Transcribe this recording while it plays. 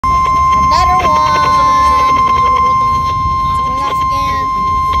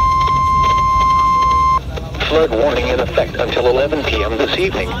Flood warning in effect until 11 p.m. this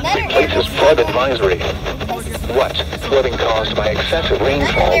evening. Replaces flood advisory. What? Flooding caused by excessive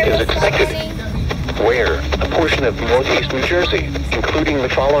rainfall is expected. Where? A portion of northeast New Jersey, including the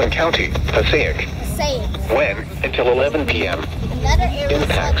following county: Passaic. When? Until 11 p.m.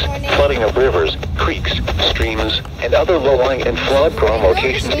 Impacts: flooding of rivers, creeks, streams, and other low-lying and flood-prone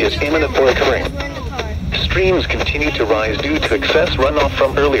locations is imminent or occurring. Streams continue to rise due to excess runoff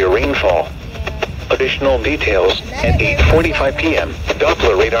from earlier rainfall. Additional details: at 8:45 p.m.,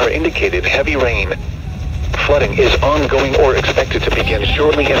 Doppler radar indicated heavy rain. Flooding is ongoing or expected to begin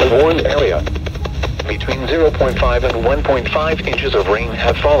shortly in the warned area. Between 0.5 and 1.5 inches of rain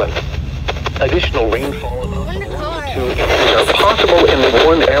have fallen. Additional rainfall of 1 to 2 inches are possible in the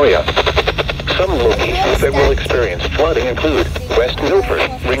warned area. Some locations that will experience flooding include West Milford,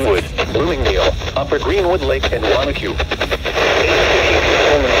 Ringwood, Bloomingdale, Upper Greenwood Lake, and Wanacue.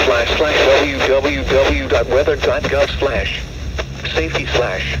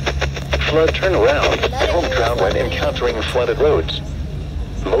 www.weather.gov/safety/flood turnaround. Don't drown when encountering flooded roads.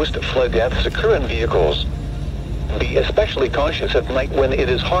 Most flood deaths occur in vehicles. Be especially cautious at night when it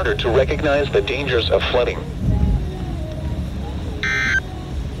is harder to recognize the dangers of flooding.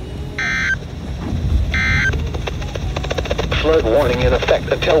 Flood warning in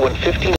effect until 1:15.